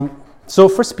So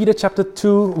 1 Peter chapter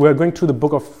 2, we're going through the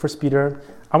book of 1 Peter.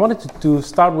 I wanted to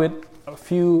start with a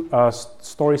few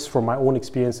stories from my own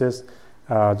experiences,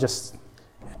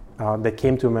 that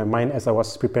came to my mind as I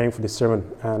was preparing for this sermon.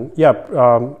 And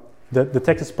the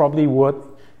text is probably worth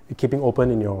keeping open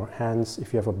in your hands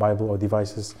if you have a Bible or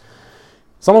devices.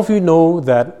 Some of you know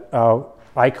that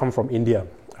I come from India,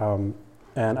 and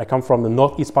I come from the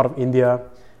northeast part of India.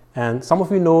 And some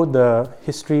of you know the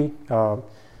history,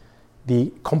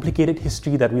 the complicated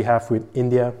history that we have with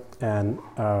India and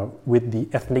with the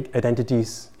ethnic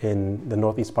identities in the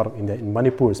northeast part of India, in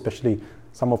Manipur especially.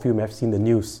 Some of you may have seen the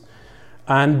news.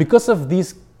 And because of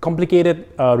these complicated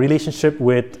relationship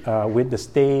with the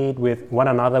state, with one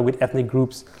another, with ethnic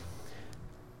groups,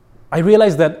 I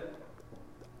realized that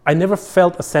I never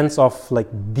felt a sense of like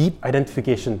deep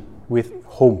identification with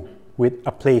home, with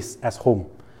a place as home.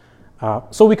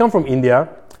 So we come from India,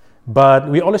 but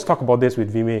we always talk about this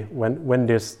with Vime when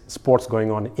there's sports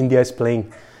going on. India is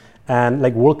playing, and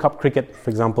like World Cup cricket, for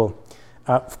example.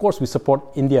 Of course, we support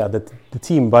India, the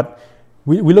team, but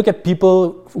we look at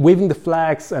people waving the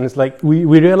flags, and it's like we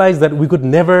realize that we could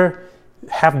never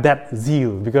have that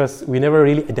zeal because we never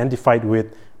really identified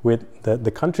with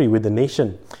the country, with the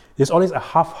nation. There's always a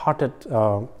half-hearted,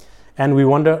 and we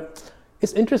wonder.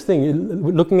 It's interesting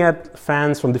looking at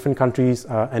fans from different countries,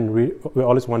 and we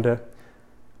always wonder.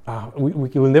 We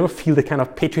will never feel the kind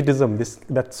of patriotism,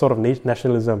 that sort of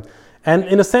nationalism. And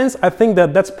in a sense, I think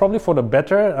that's probably for the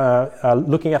better,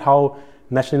 looking at how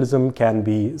nationalism can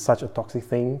be such a toxic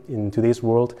thing in today's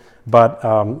world. But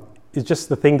it's just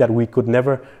the thing that we could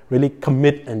never really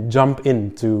commit and jump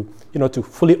into, to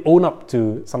fully own up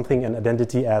to something, an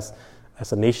identity as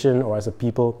a nation or as a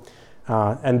people.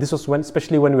 And this was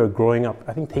especially when we were growing up.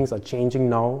 I think things are changing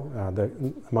now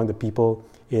among the people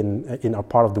in our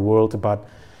part of the world, but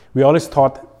we always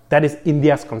thought that is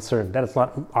India's concern. That is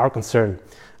not our concern.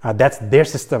 That's their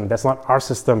system. That's not our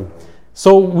system.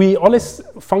 So we always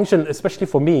function, especially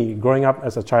for me, growing up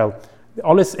as a child,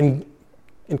 always in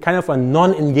kind of a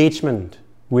non-engagement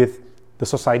with the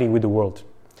society, with the world.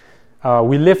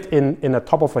 We lived in the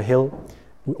top of a hill,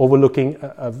 overlooking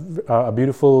a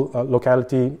beautiful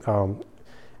locality,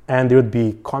 and there would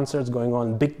be concerts going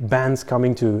on, big bands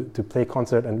coming to play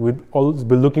concert, and we'd always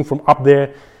be looking from up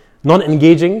there,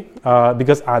 non-engaging,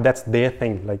 because that's their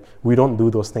thing. Like, we don't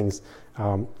do those things.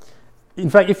 In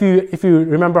fact, if you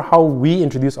remember how we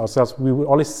introduce ourselves, we would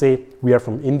always say we are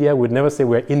from India. We'd never say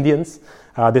we're Indians.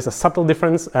 There's a subtle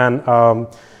difference, and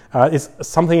it's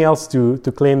something else to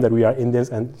claim that we are Indians,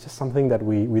 and just something that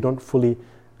we don't fully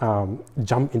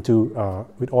jump into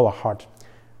with all our heart.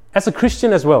 As a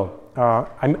Christian as well,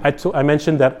 I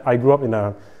mentioned that I grew up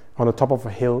on the top of a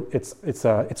hill.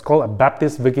 It's called a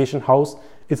Baptist vacation house.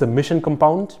 It's a mission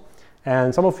compound,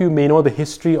 and some of you may know the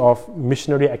history of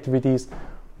missionary activities.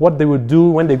 What they would do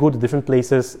when they go to different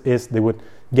places is they would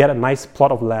get a nice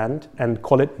plot of land and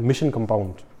call it mission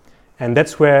compound, and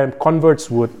that's where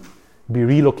converts would be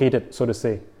relocated, so to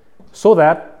say, so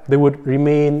that they would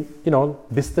remain,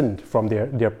 distant from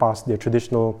their past, their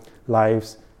traditional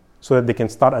lives, so that they can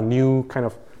start a new kind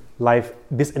of life,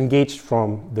 disengaged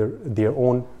from their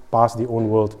own past, their own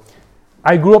world.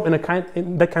 I grew up in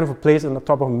that kind of a place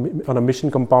on a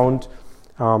mission compound,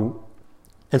 and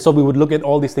so we would look at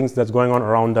all these things that's going on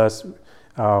around us,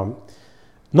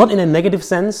 not in a negative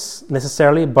sense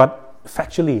necessarily, but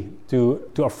factually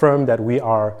to affirm that we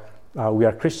are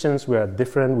Christians, we are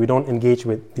different, we don't engage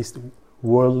with these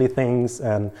worldly things,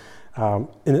 and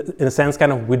in a sense,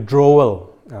 kind of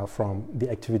withdrawal from the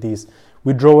activities.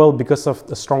 Withdrawal because of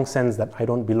the strong sense that I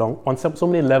don't belong on so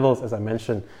many levels, as I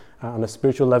mentioned, on a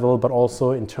spiritual level, but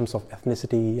also in terms of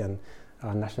ethnicity and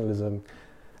nationalism.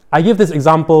 I give this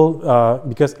example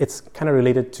because it's kind of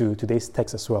related to today's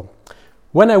text as well.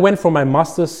 When I went for my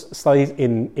master's studies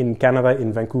in Canada,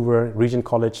 in Vancouver, Regent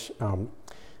College,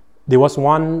 there was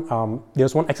one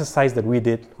exercise that we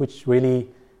did which really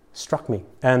struck me.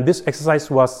 And this exercise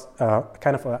was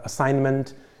kind of an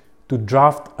assignment to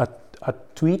draft a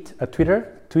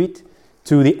Twitter tweet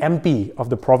to the MP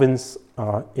of the province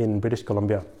in British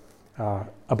Columbia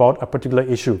about a particular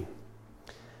issue.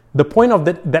 The point of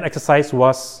that exercise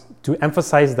was to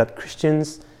emphasize that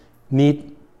Christians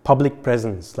need public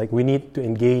presence. Like, we need to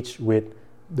engage with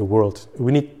the world.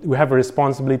 We have a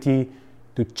responsibility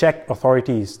to check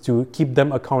authorities, to keep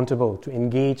them accountable, to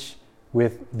engage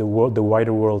with the world, the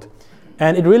wider world.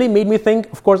 And it really made me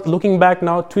think, of course, looking back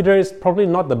now, Twitter is probably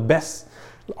not the best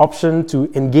option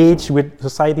to engage with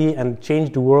society and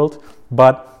change the world,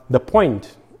 but the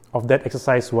point of that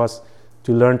exercise was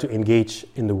to learn to engage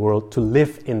in the world, to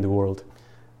live in the world.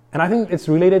 And I think it's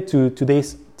related to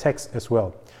today's text as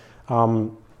well.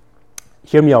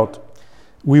 hear me out.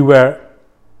 We were,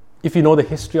 if you know the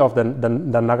history of the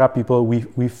Naga people,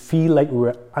 we feel like we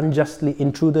were unjustly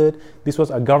intruded. This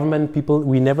was a government people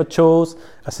we never chose,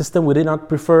 a system we did not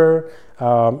prefer.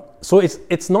 So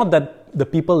it's not that the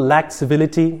people lacked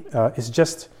civility, it's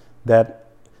just that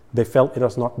they felt it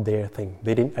was not their thing.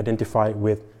 They didn't identify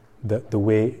with the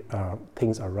way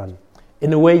things are run.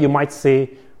 In a way, you might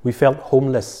say we felt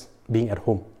homeless being at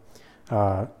home,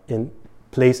 in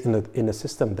place in a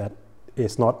system that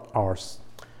is not ours.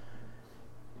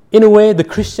 In a way, the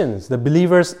Christians, the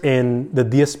believers in the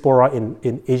diaspora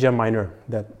in Asia Minor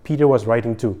that Peter was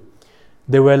writing to,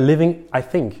 they were living, I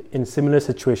think, in similar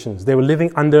situations. They were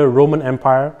living under Roman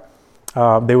Empire.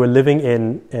 They were living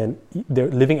they're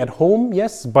living at home,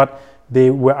 yes, but they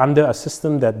were under a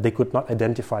system that they could not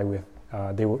identify with.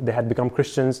 They had become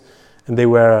Christians, and they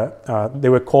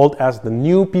were called as the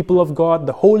new people of God,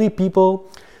 the holy people.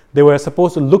 They were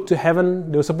supposed to look to heaven.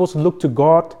 They were supposed to look to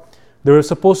God. They were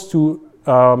supposed to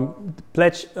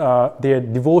pledge their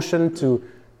devotion to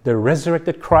the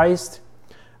resurrected Christ.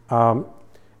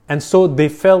 And so they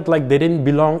felt like they didn't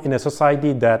belong in a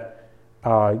society that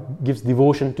gives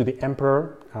devotion to the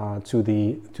emperor, to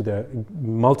the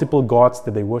multiple gods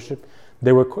that they worship.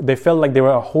 They felt like they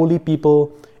were a holy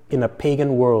people in a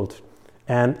pagan world.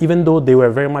 And even though they were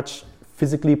very much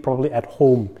physically probably at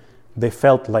home, they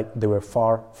felt like they were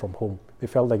far from home. They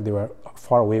felt like they were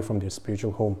far away from their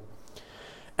spiritual home.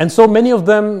 And so many of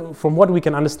them, from what we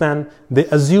can understand, they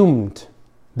assumed,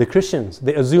 the Christians,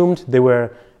 they assumed they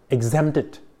were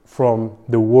exempted from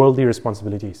the worldly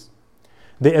responsibilities.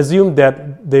 They assumed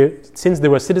that since they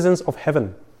were citizens of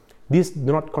heaven, these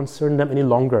do not concern them any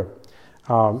longer.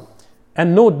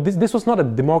 And no, this was not a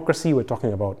democracy we're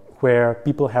talking about, where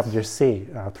people have their say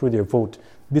through their vote.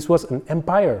 This was an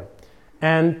empire.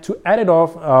 And to add it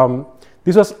off,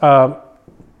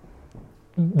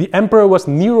 the emperor was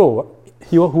Nero,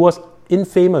 who was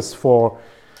infamous for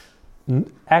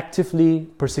actively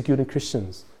persecuting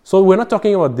Christians. So we're not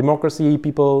talking about democracy,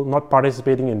 people not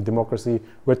participating in democracy.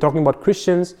 We're talking about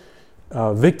Christians,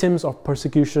 victims of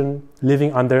persecution,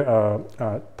 living under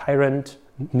a tyrant,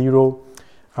 Nero.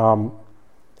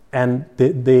 And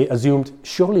they assumed,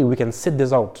 surely we can sit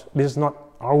this out. This is not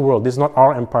our world. This is not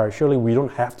our empire. Surely we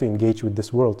don't have to engage with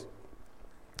this world.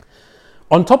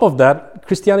 On top of that,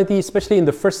 Christianity, especially in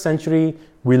the first century,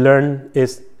 we learn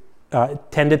is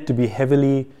tended to be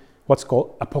heavily what's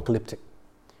called apocalyptic,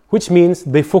 which means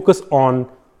they focus on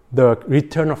the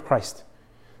return of Christ.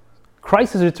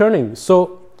 Christ is returning,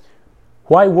 so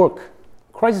why work?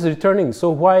 Christ is returning, so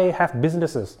why have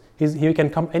businesses? He can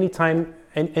come anytime,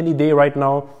 any day right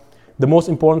now. The most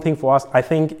important thing for us, I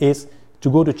think, is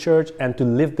to go to church and to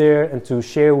live there and to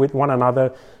share with one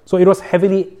another. So it was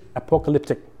heavily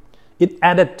apocalyptic. It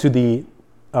added to the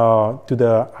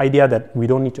idea that we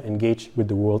don't need to engage with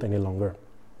the world any longer.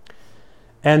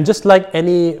 And just like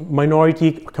any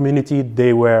minority community,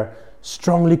 they were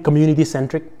strongly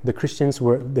community-centric. The Christians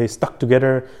they stuck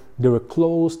together. They were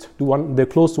close to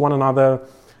one another.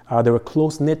 They were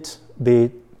close-knit.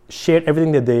 They shared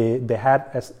everything that they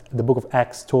had, as the book of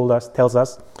Acts tells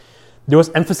us. There was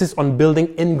emphasis on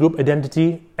building in-group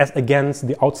identity as against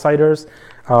the outsiders.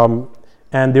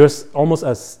 And there was almost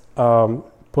a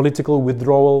political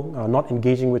withdrawal, not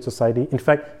engaging with society. In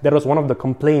fact, that was one of the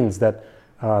complaints that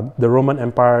the Roman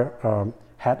Empire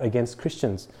had against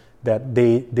Christians, that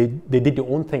they did their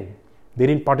own thing. They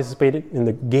didn't participate in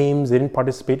the games. They didn't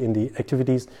participate in the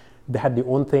activities. They had their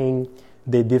own thing.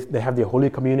 They have their Holy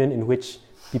Communion, in which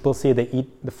people say they eat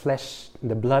the flesh and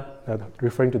the blood,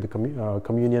 referring to the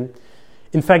communion.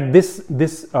 In fact,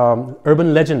 this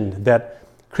urban legend that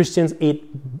Christians ate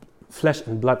flesh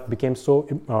and blood became so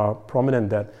prominent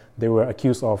that they were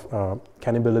accused of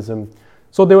cannibalism.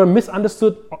 So they were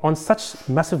misunderstood on such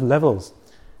massive levels.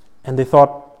 And they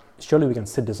thought, surely we can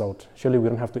sit this out. Surely we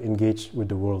don't have to engage with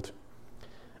the world.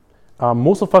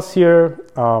 Most of us here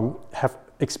have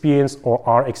experienced or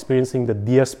are experiencing the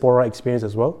diaspora experience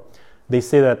as well. They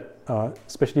say that,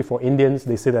 especially for Indians,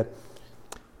 they say that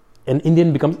an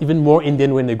Indian becomes even more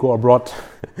Indian when they go abroad.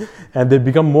 And they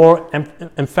become more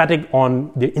emphatic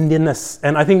on their Indianness.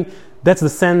 And I think that's the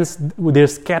sense. They're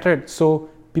scattered, so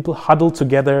people huddle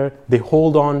together. They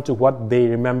hold on to what they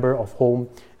remember of home,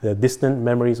 the distant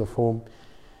memories of home.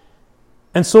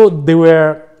 And so they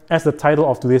were, as the title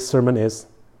of today's sermon is,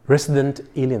 resident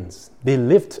aliens. They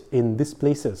lived in these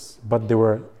places, but they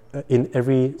were, in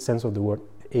every sense of the word,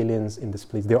 aliens in this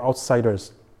place. They were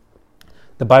outsiders.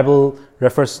 The Bible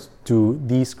refers to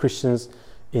these Christians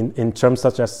in terms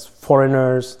such as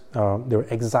foreigners, they were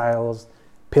exiles,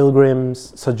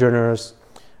 pilgrims, sojourners,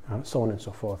 so on and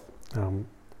so forth.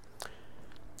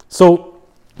 So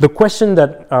The question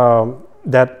that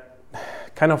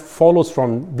kind of follows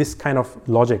from this kind of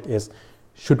logic is,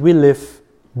 should we live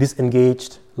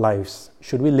disengaged lives?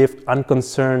 Should we live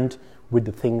unconcerned with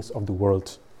the things of the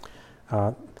world?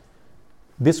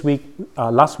 Last week,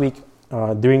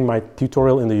 during my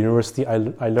tutorial in the university,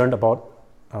 I learned about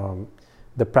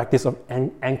the practice of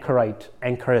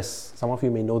anchorites. Some of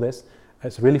you may know this.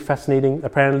 It's really fascinating.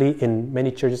 Apparently, in many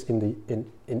churches in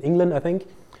England, I think,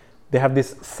 they have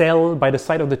this cell by the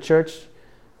side of the church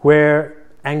where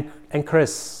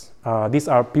anchorites, these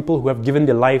are people who have given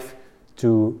their life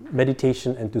to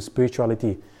meditation and to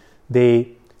spirituality. They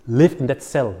live in that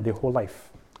cell their whole life,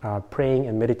 praying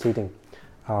and meditating,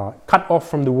 cut off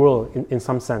from the world in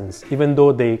some sense, even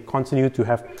though they continue to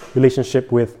have relationship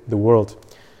with the world.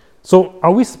 So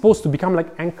are we supposed to become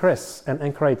like anchorites and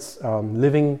anchorites,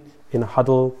 living in a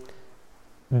huddle,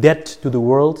 dead to the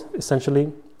world,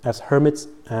 essentially, as hermits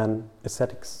and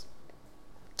ascetics?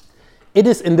 It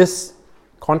is in this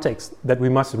context that we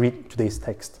must read today's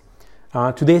text.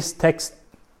 Today's text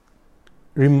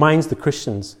reminds the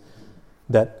Christians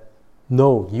that,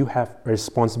 no, you have a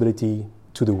responsibility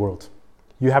to the world.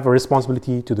 You have a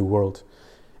responsibility to the world.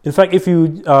 In fact, if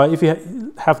you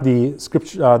have the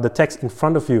scripture, the text in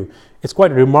front of you, it's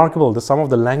quite remarkable that some of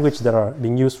the language that are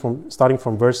being used starting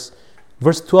from verse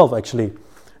 12 actually.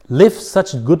 Live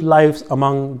such good lives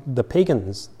among the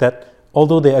pagans that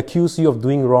although they accuse you of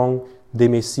doing wrong, they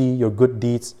may see your good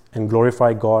deeds and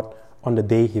glorify God on the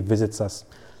day He visits us.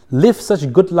 Live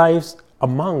such good lives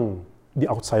among the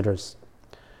outsiders.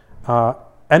 And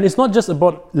it's not just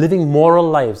about living moral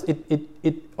lives.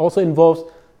 It also involves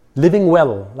living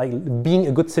well, like being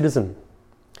a good citizen,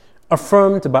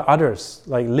 affirmed by others,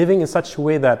 like living in such a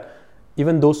way that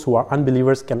even those who are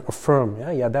unbelievers can affirm,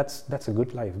 that's a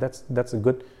good life. That's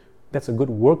a good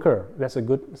worker. That's a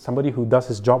good somebody who does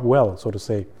his job well, so to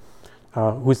say,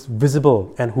 who is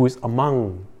visible and who is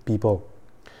among people.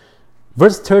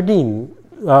 Verse 13,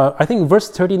 I think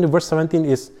verse 13 to verse 17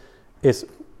 is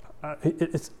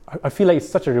I feel like it's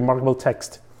such a remarkable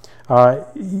text.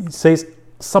 It says,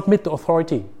 submit to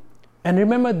authority. And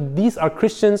remember, these are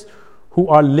Christians who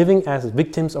are living as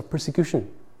victims of persecution,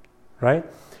 right?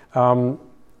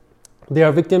 They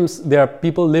are victims, they are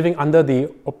people living under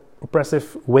the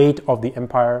oppressive weight of the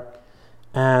empire.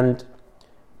 And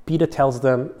Peter tells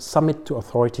them, submit to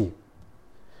authority.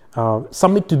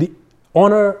 Submit to the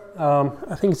honor,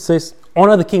 I think it says,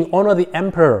 honor the king, honor the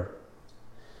emperor.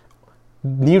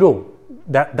 Nero,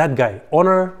 that guy,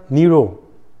 honor Nero.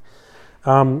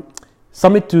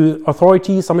 Submit to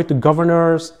authority, submit to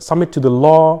governors, submit to the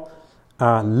law,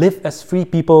 live as free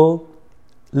people,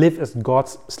 live as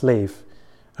God's slave.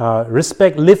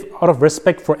 Live out of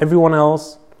respect for everyone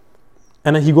else.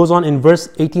 And then he goes on in verse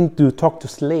 18 to talk to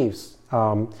slaves.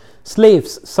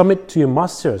 Slaves, submit to your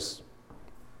masters.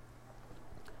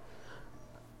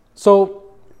 So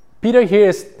Peter here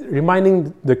is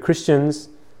reminding the Christians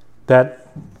that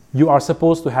you are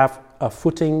supposed to have a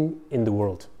footing in the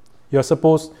world. You're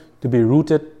supposed to be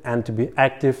rooted and to be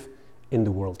active in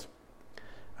the world,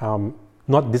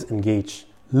 not disengaged.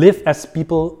 Live as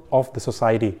people of the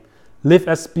society. Live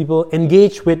as people,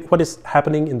 engage with what is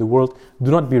happening in the world. Do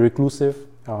not be reclusive.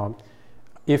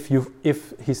 If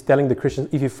he's telling the Christians,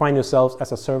 if you find yourselves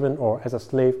as a servant or as a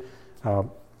slave,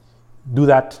 do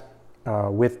that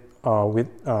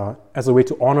as a way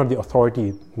to honor the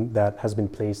authority that has been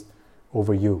placed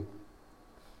over you.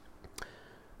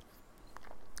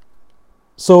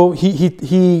 So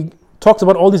he talks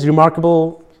about all these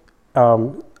remarkable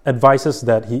advices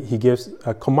that he gives,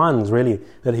 commands really,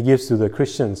 that he gives to the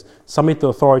Christians. Submit to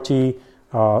authority,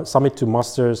 submit to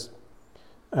masters.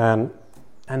 And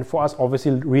for us,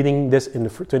 obviously, reading this in the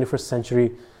 21st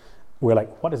century, we're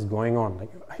like, what is going on? Like,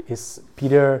 is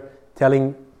Peter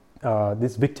telling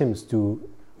these victims to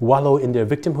wallow in their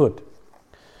victimhood?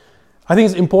 I think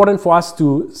it's important for us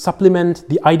to supplement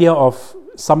the idea of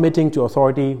submitting to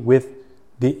authority with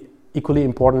the equally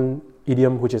important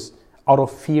idiom, which is out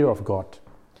of fear of God,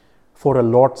 for the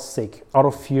Lord's sake, out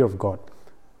of fear of God.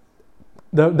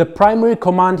 The primary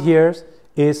command here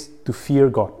is to fear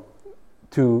God,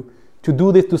 to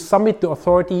do this, to submit to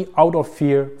authority out of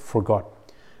fear for God.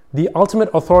 The ultimate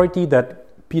authority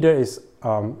that Peter is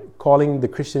calling the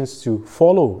Christians to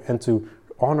follow and to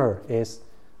honor is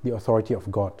the authority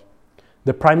of God.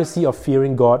 The primacy of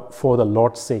fearing God for the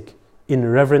Lord's sake, in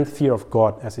reverent fear of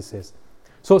God, as he says.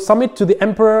 So submit to the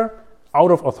emperor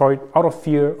out of authority, out of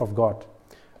fear of God.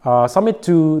 Submit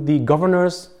to the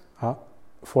governors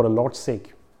for the Lord's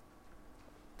sake.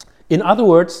 In other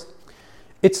words,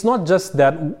 it's not just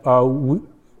that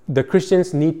the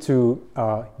Christians need to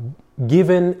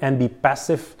give in and be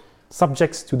passive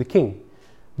subjects to the king.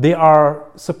 They are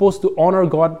supposed to honor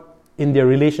God in their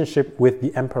relationship with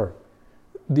the emperor.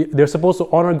 They're supposed to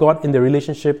honor God in their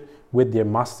relationship with their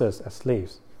masters as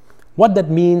slaves. What that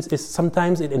means is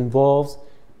sometimes it involves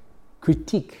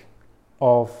critique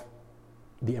of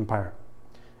the empire.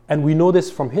 And we know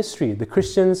this from history. The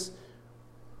Christians,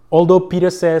 although Peter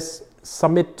says,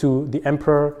 submit to the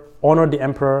emperor, honor the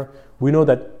emperor, we know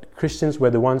that Christians were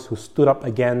the ones who stood up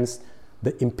against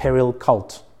the imperial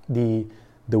cult, the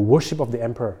worship of the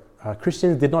emperor.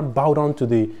 Christians did not bow down to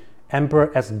the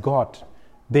emperor as God.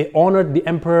 They honored the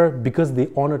emperor because they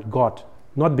honored God,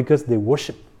 not because they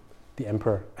worshiped the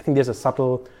emperor. I think there's a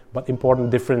subtle but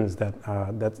important difference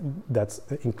that's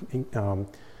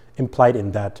implied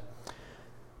in that.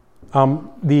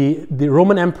 The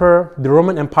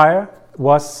Roman Empire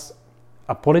was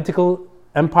a political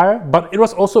empire, but it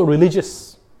was also a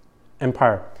religious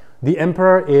empire. The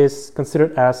emperor is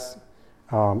considered as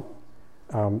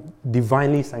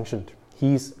divinely sanctioned.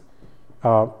 He's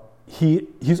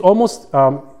almost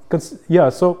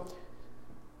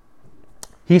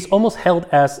he's almost held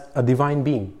as a divine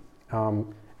being.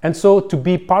 And so to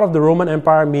be part of the Roman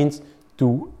Empire means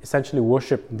to essentially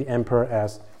worship the emperor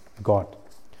as God.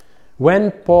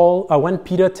 When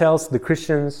Peter tells the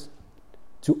Christians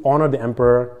to honor the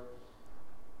emperor,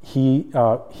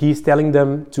 he's telling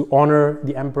them to honor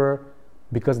the emperor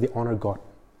because they honor God,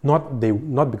 not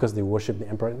because they worship the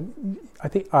emperor. I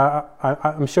think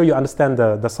I'm sure you understand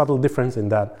the subtle difference in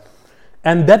that,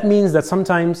 and that means that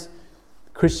sometimes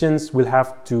Christians will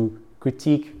have to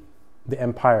critique the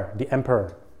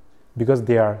emperor, because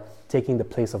they are taking the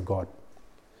place of God.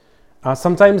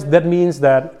 Sometimes that means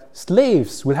that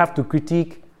slaves will have to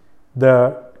critique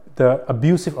the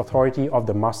abusive authority of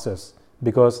the masters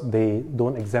because they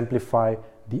don't exemplify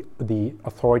the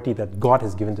authority that God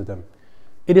has given to them.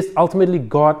 It is ultimately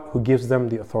God who gives them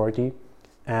the authority,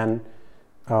 and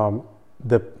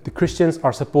the Christians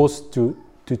are supposed to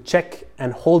check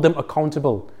and hold them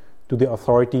accountable to the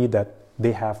authority that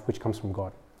they have, which comes from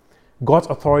God. God's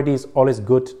authority is always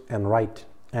good and right,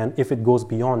 and if it goes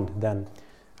beyond, then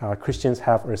Christians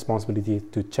have a responsibility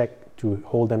to check, to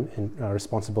hold them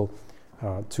responsible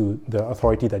to the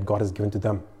authority that God has given to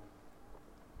them.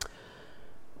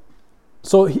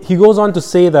 So he goes on to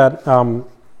say that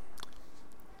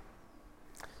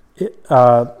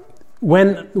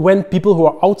when people who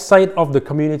are outside of the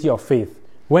community of faith,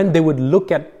 when they would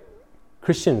look at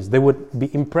Christians, they would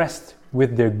be impressed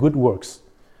with their good works.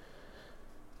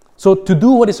 So to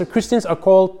do what is, Christians are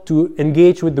called to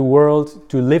engage with the world,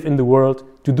 to live in the world,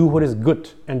 to do what is good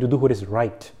and to do what is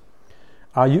right.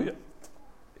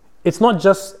 It's not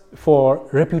just for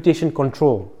reputation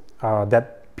control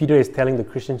that Peter is telling the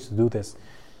Christians to do this.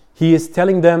 He is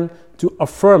telling them to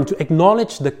affirm, to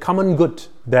acknowledge the common good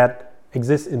that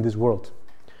exists in this world,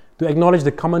 to acknowledge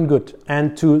the common good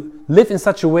and to live in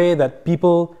such a way that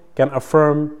people can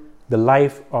affirm the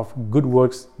life of good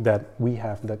works that we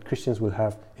have, that Christians will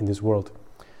have in this world.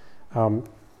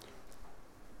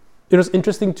 It was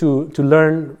interesting to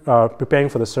learn, preparing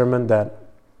for the sermon, that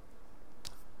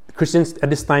Christians at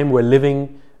this time were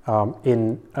living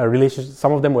in a relationship.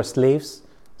 Some of them were slaves.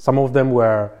 Some of them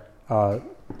were,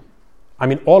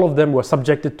 all of them were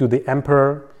subjected to the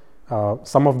emperor.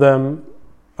 Some of them,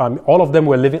 all of them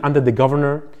were living under the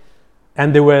governor,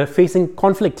 and they were facing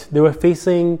conflict. They were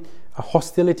facing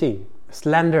hostility,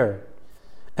 slander,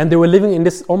 and they were living in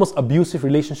this almost abusive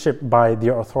relationship by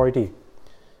their authority.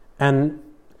 And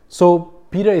so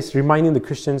Peter is reminding the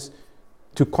Christians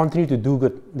to continue to do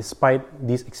good despite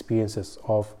these experiences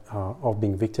of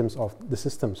being victims of the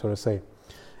system, so to say.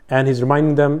 And he's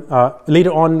reminding them,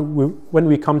 later on, when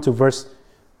we come to verse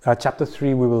chapter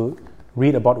 3, we will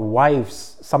read about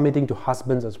wives submitting to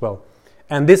husbands as well.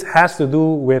 And this has to do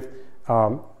with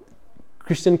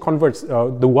Christian converts,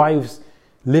 the wives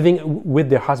living with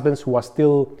their husbands who are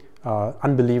still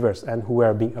unbelievers and who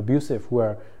are being abusive, who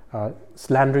are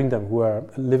slandering them, who are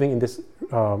living in this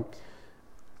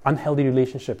unhealthy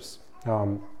relationships.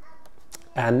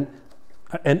 And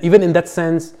even in that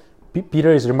sense,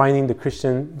 Peter is reminding the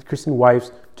Christian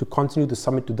wives to continue to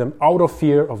submit to them out of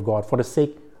fear of God, for the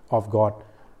sake of God,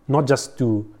 not just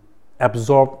to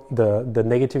absorb the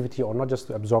negativity or not just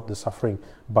to absorb the suffering,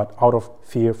 but out of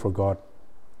fear for God.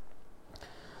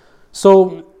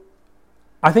 So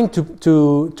I think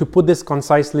to put this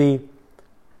concisely,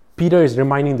 Peter is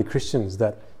reminding the Christians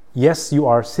that yes, you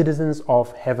are citizens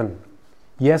of heaven.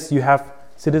 Yes, you have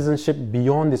citizenship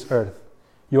beyond this earth.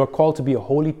 You are called to be a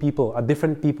holy people, a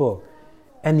different people.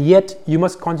 And yet you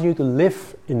must continue to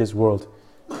live in this world.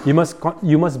 You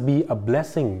must be a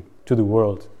blessing to the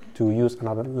world, to use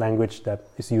another language that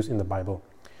is used in the Bible.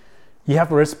 You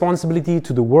have a responsibility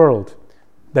to the world,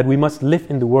 that we must live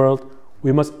in the world.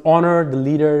 We must honor the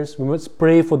leaders. We must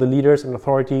pray for the leaders and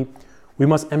authority. We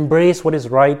must embrace what is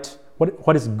right,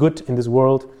 what is good in this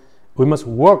world. We must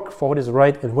work for what is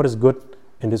right and what is good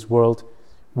in this world.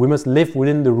 We must live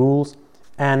within the rules,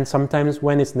 and sometimes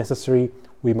when it's necessary,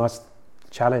 we must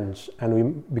challenge,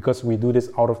 because we do this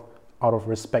out of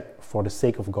respect for the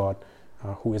sake of God,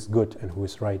 who is good and who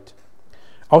is right.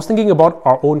 I was thinking about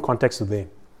our own context today.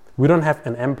 We don't have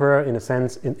an emperor in a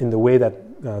sense in the way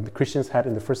that the Christians had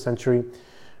in the first century.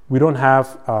 We don't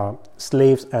have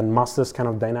slaves and masters kind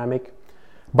of dynamic.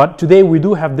 But today we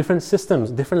do have different systems,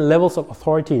 different levels of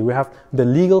authority. We have the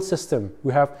legal system.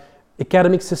 We have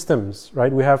academic systems,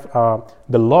 right? We have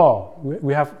the law.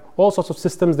 We have all sorts of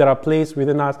systems that are placed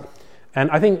within us. And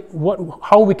I think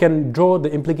how we can draw the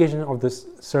implication of this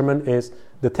sermon is,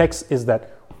 the text is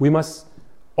that we must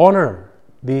honor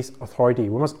these authority.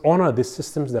 We must honor these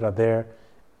systems that are there,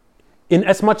 in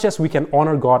as much as we can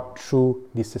honor God through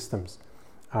these systems.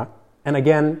 And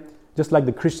again, just like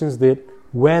the Christians did,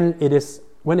 when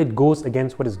it goes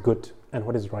against what is good and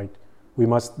what is right, we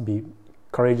must be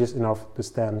courageous enough to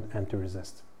stand and to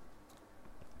resist.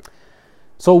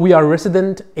 So we are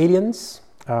resident aliens.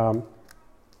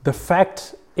 The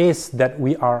fact is that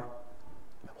we are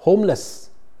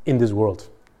homeless in this world,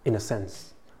 in a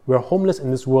sense. We are homeless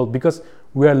in this world because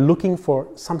we are looking for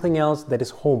something else that is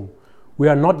home. We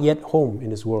are not yet home in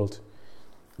this world.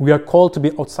 We are called to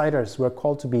be outsiders. We are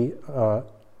called to be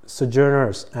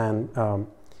sojourners and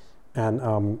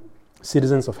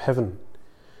citizens of heaven.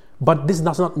 But this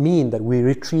does not mean that we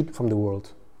retreat from the world.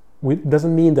 It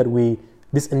doesn't mean that we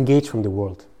disengage from the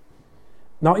world.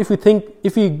 Now, if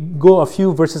we go a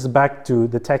few verses back to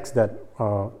the text that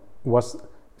was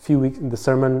few weeks in the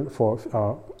sermon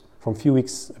from a few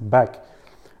weeks back,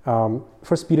 1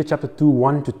 Peter chapter 2,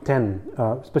 1 to 10,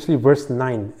 especially verse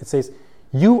 9, it says,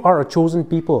 "You are a chosen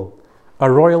people,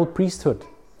 a royal priesthood,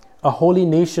 a holy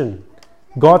nation,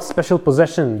 God's special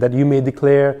possession, that you may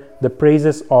declare the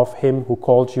praises of Him who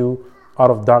called you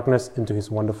out of darkness into His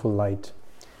wonderful light."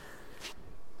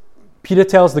 Peter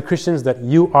tells the Christians that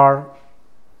you are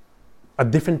a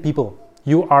different people.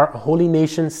 You are a holy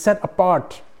nation set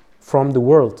apart from the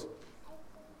world.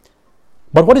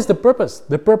 But what is the purpose?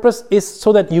 The purpose is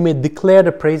so that you may declare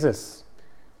the praises.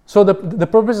 So the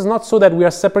purpose is not so that we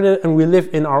are separated and we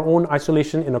live in our own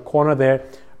isolation in a corner there.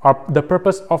 The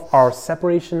purpose of our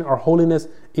separation, our holiness,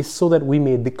 is so that we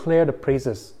may declare the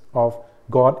praises of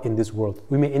God in this world.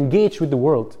 We may engage with the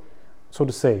world, so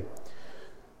to say.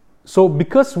 So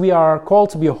because we are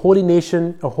called to be a holy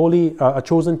nation, a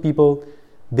chosen people,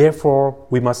 therefore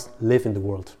we must live in the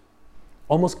world.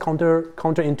 Almost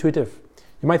counterintuitive.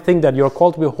 You might think that you're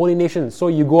called to be a holy nation, so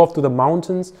you go off to the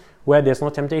mountains where there's no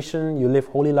temptation, you live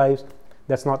holy lives.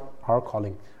 That's not our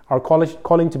calling. Our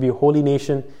calling to be a holy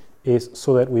nation is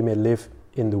so that we may live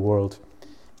in the world,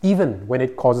 even when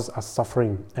it causes us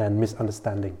suffering and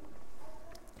misunderstanding.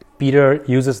 Peter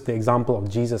uses the example of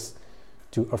Jesus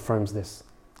to affirm this.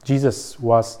 Jesus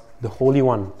was the Holy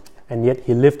One, and yet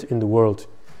He lived in the world.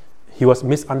 He was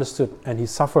misunderstood, and He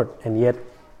suffered, and yet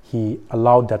He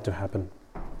allowed that to happen.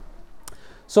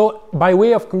 So, by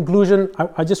way of conclusion,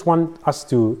 I just want us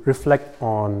to reflect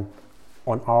on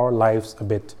our lives a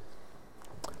bit.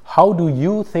 How do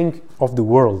you think of the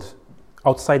world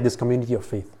outside this community of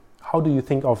faith? How do you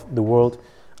think of the world?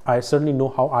 I certainly know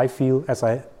how I feel, as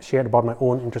I shared about my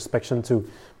own introspection too.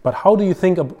 But how do you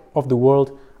think of the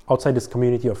world outside this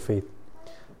community of faith?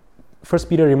 1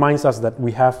 Peter reminds us that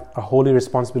we have a holy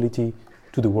responsibility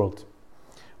to the world.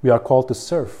 We are called to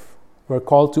serve. We are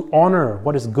called to honor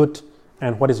what is good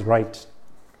and what is right.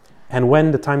 And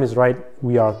when the time is right,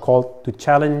 we are called to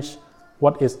challenge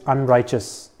what is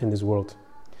unrighteous in this world.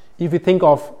 If you think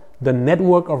of the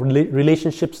network of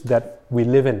relationships that we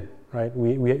live in, right?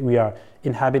 We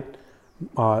inhabit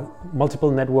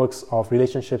multiple networks of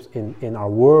relationships in our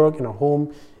work, in our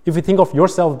home. If you think of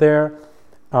yourself there,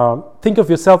 think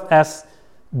of yourself as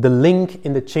the link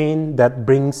in the chain that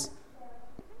brings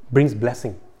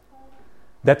blessing,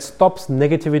 that stops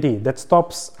negativity, that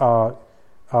stops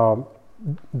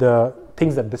the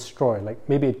things that destroy. Like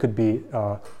maybe it could be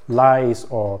lies,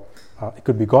 or it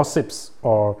could be gossips,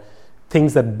 or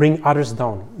things that bring others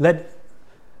down.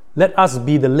 Let us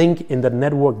be the link in the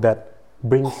network that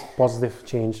brings positive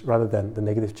change rather than the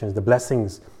negative change, the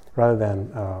blessings rather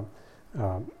than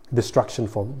destruction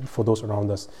for those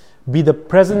around us. Be the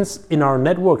presence in our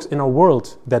networks, in our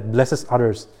world, that blesses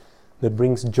others, that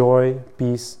brings joy,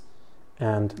 peace,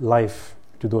 and life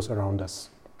to those around us.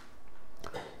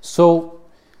 So,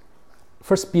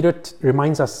 1 Peter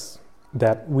reminds us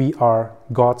that we are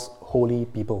God's holy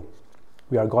people.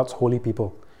 We are God's holy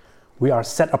people. We are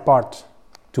set apart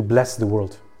to bless the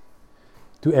world,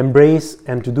 to embrace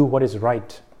and to do what is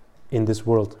right in this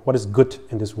world, what is good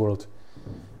in this world,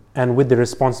 and with the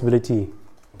responsibility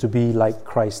to be like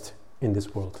Christ in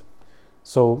this world.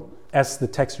 So, as the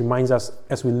text reminds us,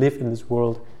 as we live in this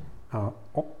world,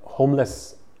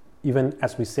 homeless, even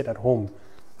as we sit at home,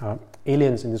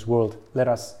 aliens in this world, let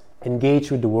us engage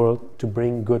with the world to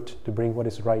bring good, to bring what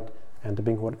is right, and to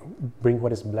bring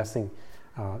what is blessing,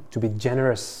 to be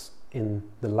generous in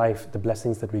the life, the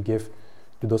blessings that we give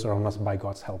to those around us by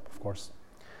God's help, of course.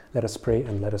 Let us pray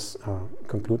and let us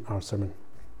conclude our sermon.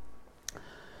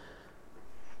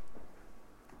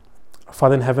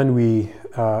 Father in heaven, we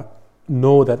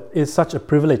know that it's such a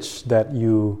privilege that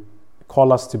you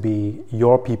call us to be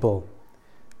your people,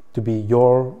 to be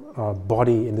your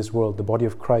body in this world, the body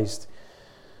of Christ.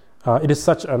 It is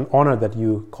such an honor that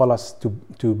you call us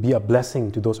to be a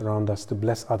blessing to those around us, to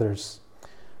bless others.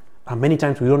 Many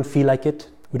times we don't feel like it.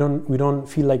 We don't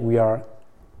feel like we are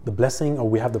the blessing, or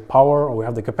we have the power, or we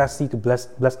have the capacity to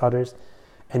bless others.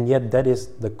 And yet that is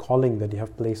the calling that you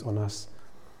have placed on us.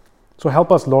 So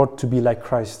help us, Lord, to be like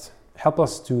Christ. Help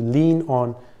us to lean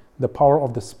on the power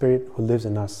of the Spirit who lives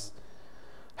in us.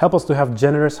 Help us to have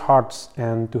generous hearts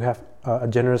and to have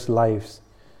generous lives,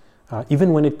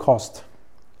 even when it costs,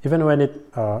 even when it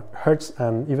hurts,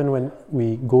 and even when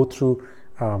we go through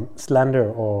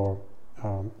slander or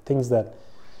things that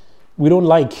we don't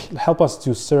like. Help us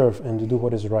to serve and to do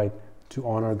what is right, to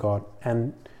honor God.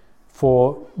 And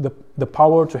for the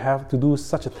power to do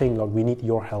such a thing, Lord, we need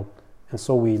your help. And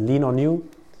so we lean on you.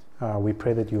 We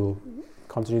pray that you'll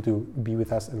continue to be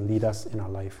with us and lead us in our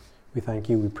life. We thank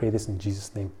you. We pray this in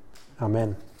Jesus' name.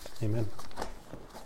 Amen. Amen.